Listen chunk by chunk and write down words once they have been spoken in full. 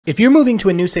If you're moving to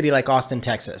a new city like Austin,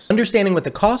 Texas, understanding what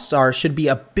the costs are should be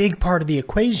a big part of the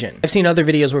equation. I've seen other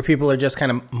videos where people are just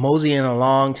kind of moseying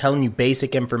along, telling you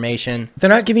basic information. They're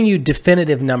not giving you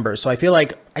definitive numbers, so I feel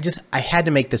like I had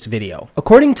to make this video.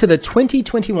 According to the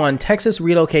 2021 Texas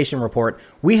Relocation Report,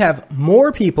 we have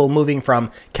more people moving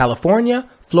from California,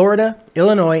 Florida,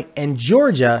 Illinois, and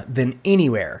Georgia than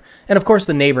anywhere. And of course,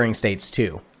 the neighboring states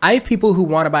too. I have people who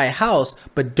want to buy a house,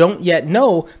 but don't yet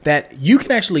know that you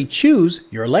can actually choose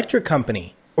your electric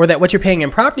company, or that what you're paying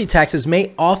in property taxes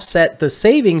may offset the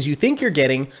savings you think you're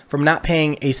getting from not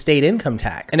paying a state income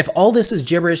tax. And if all this is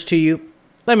gibberish to you,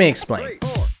 let me explain.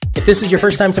 If this is your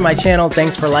first time to my channel,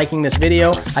 thanks for liking this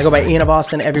video. I go by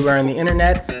ianofAustin everywhere on the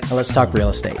internet, and let's talk real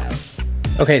estate.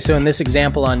 Okay, so in this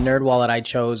example on NerdWallet, I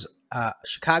chose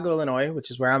Chicago, Illinois, which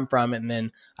is where I'm from, and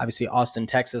then obviously Austin,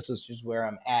 Texas, which is where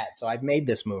I'm at. So I've made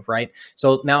this move, right?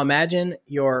 So now imagine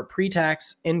your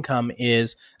pre-tax income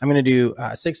is, I'm going to do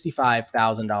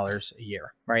 $65,000 a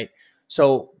year, right?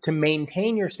 So to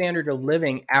maintain your standard of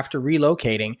living after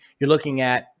relocating, you're looking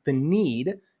at the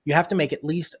need. You have to make at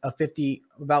least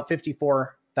about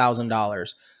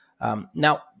 $54,000.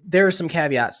 Now there are some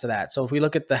caveats to that. So if we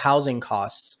look at the housing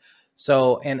costs,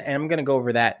 so, and I'm going to go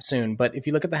over that soon, but if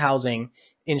you look at the housing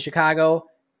in Chicago,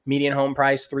 median home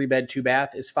price, 3-bed,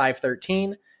 2-bath is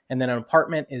 $513, and then an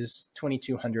apartment is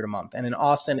 $2,200 a month. And in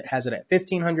Austin, it has it at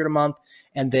 $1,500 a month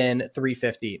and then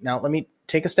 $350. Now, let me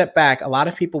take a step back. A lot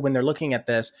of people, when they're looking at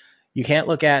this, you can't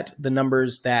look at the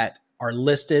numbers that are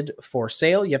listed for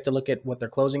sale. You have to look at what they're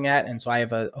closing at. And so I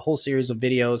have a whole series of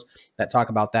videos that talk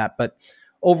about that. But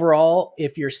overall,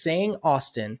 if you're saying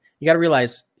Austin, you got to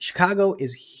realize Chicago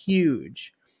is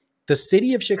huge. The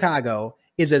city of Chicago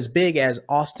is as big as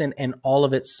Austin and all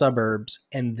of its suburbs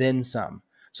and then some.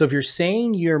 So if you're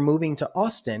saying you're moving to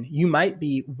Austin, you might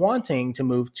be wanting to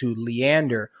move to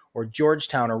Leander or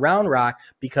Georgetown or Round Rock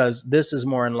because this is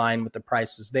more in line with the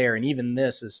prices there. And even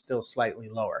this is still slightly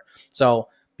lower. So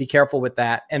be careful with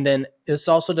that. And then this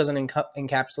also doesn't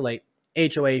encapsulate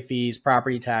HOA fees,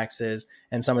 property taxes,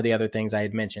 and some of the other things I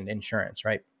had mentioned, insurance,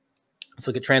 right? Let's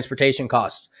look at transportation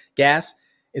costs. Gas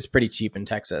is pretty cheap in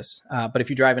Texas, but if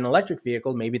you drive an electric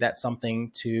vehicle, maybe that's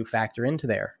something to factor into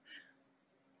there.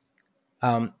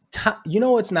 You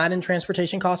know what's not in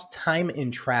transportation costs? Time in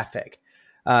traffic.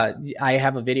 I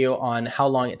have a video on how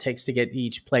long it takes to get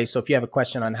each place. So if you have a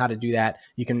question on how to do that,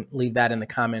 you can leave that in the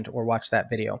comment or watch that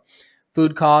video.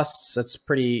 Food costs, that's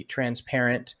pretty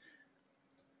transparent.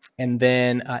 And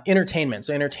then entertainment.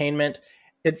 So entertainment,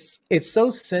 it's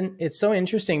so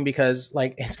interesting because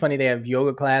like it's funny, they have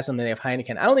yoga class and then they have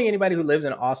Heineken. I don't think anybody who lives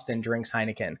in Austin drinks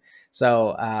Heineken.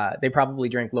 So they probably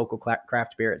drink local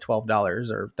craft beer at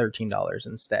 $12 or $13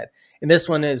 instead. And this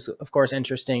one is of course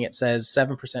interesting. It says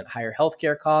 7% higher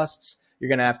healthcare costs. You're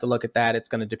going to have to look at that. It's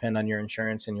going to depend on your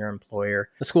insurance and your employer.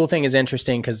 The school thing is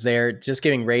interesting because they're just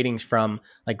giving ratings from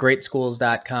like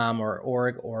greatschools.com or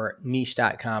org or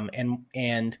niche.com.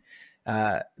 And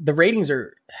the ratings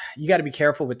are, you got to be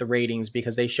careful with the ratings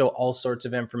because they show all sorts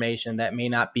of information that may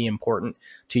not be important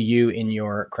to you in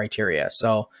your criteria.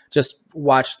 So just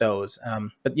watch those.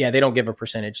 But yeah, they don't give a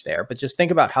percentage there, but just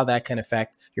think about how that can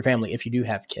affect your family if you do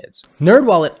have kids.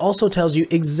 NerdWallet also tells you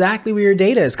exactly where your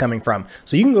data is coming from.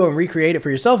 So you can go and recreate it for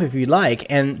yourself if you'd like.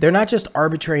 And they're not just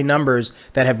arbitrary numbers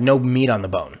that have no meat on the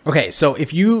bone. Okay, so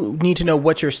if you need to know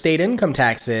what your state income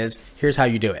tax is, here's how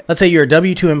you do it. Let's say you're a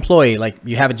W-2 employee, like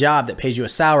you have a job that pays you a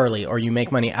salary or you make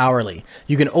money hourly.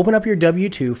 You can open up your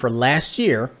W-2 for last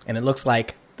year and it looks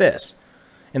like this.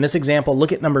 In this example,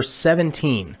 look at number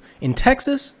 17. In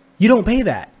Texas, you don't pay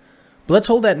that. But let's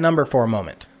hold that number for a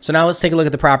moment. So now let's take a look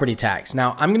at the property tax.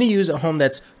 Now I'm going to use a home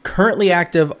that's currently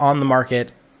active on the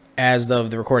market as of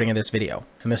the recording of this video.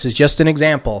 And this is just an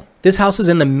example. This house is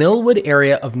in the Millwood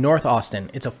area of North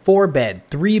Austin. It's a 4-bed,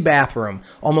 3-bathroom,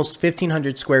 almost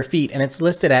 1,500 square feet, and it's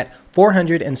listed at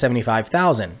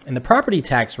 $475,000. And the property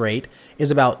tax rate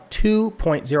is about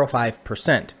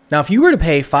 2.05%. Now, if you were to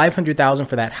pay $500,000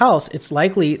 for that house, it's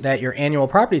likely that your annual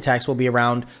property tax will be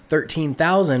around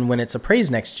 $13,000 when it's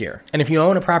appraised next year. And if you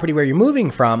own a property where you're moving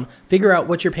from, figure out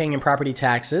what you're paying in property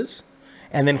taxes,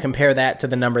 and then compare that to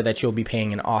the number that you'll be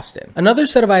paying in Austin. Another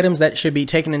set of items that should be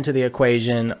taken into the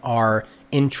equation are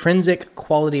intrinsic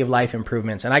quality of life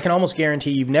improvements. And I can almost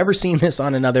guarantee you've never seen this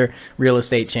on another real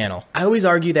estate channel. I always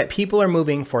argue that people are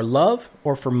moving for love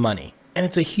or for money. And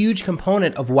it's a huge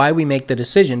component of why we make the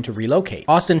decision to relocate.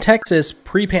 Austin, Texas,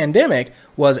 pre-pandemic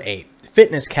was a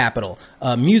fitness capital,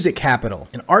 a music capital,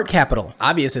 an art capital.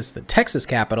 Obvious, it's the Texas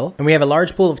capital. And we have a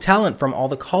large pool of talent from all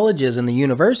the colleges and the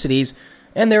universities.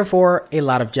 and therefore a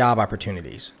lot of job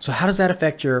opportunities. So how does that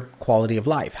affect your quality of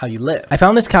life, how you live? I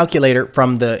found this calculator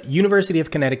from the University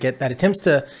of Connecticut that attempts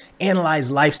to analyze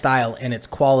lifestyle and its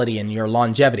quality and your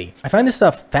longevity. I find this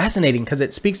stuff fascinating because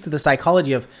it speaks to the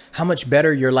psychology of how much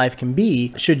better your life can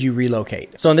be should you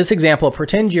relocate. So in this example,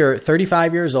 pretend you're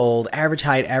 35 years old, average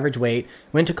height, average weight,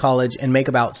 went to college, and make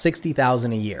about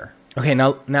 $60,000 a year. Okay,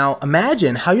 now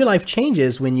imagine how your life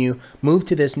changes when you move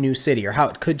to this new city, or how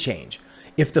it could change.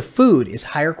 If the food is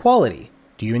higher quality,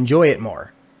 do you enjoy it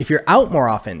more? If you're out more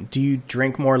often, do you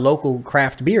drink more local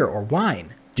craft beer or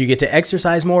wine? Do you get to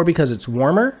exercise more because it's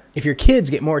warmer? If your kids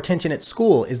get more attention at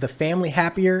school, is the family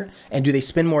happier? And do they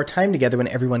spend more time together when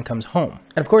everyone comes home?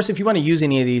 And of course, if you want to use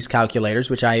any of these calculators,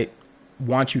 which I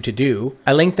want you to do,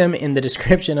 I link them in the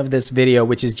description of this video,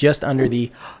 which is just under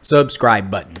the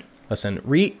subscribe button. Listen,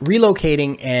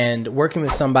 relocating and working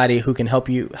with somebody who can help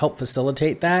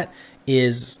facilitate that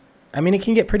is, I mean, it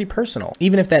can get pretty personal,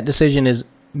 even if that decision is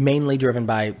mainly driven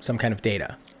by some kind of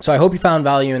data. So I hope you found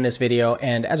value in this video.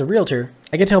 And as a realtor,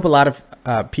 I get to help a lot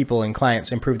of people and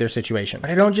clients improve their situation. But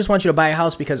I don't just want you to buy a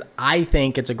house because I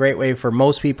think it's a great way for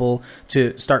most people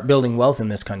to start building wealth in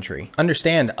this country.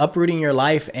 Understand, uprooting your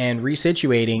life and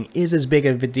resituating is as big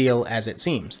of a deal as it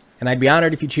seems. And I'd be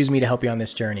honored if you choose me to help you on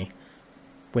this journey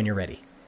when you're ready.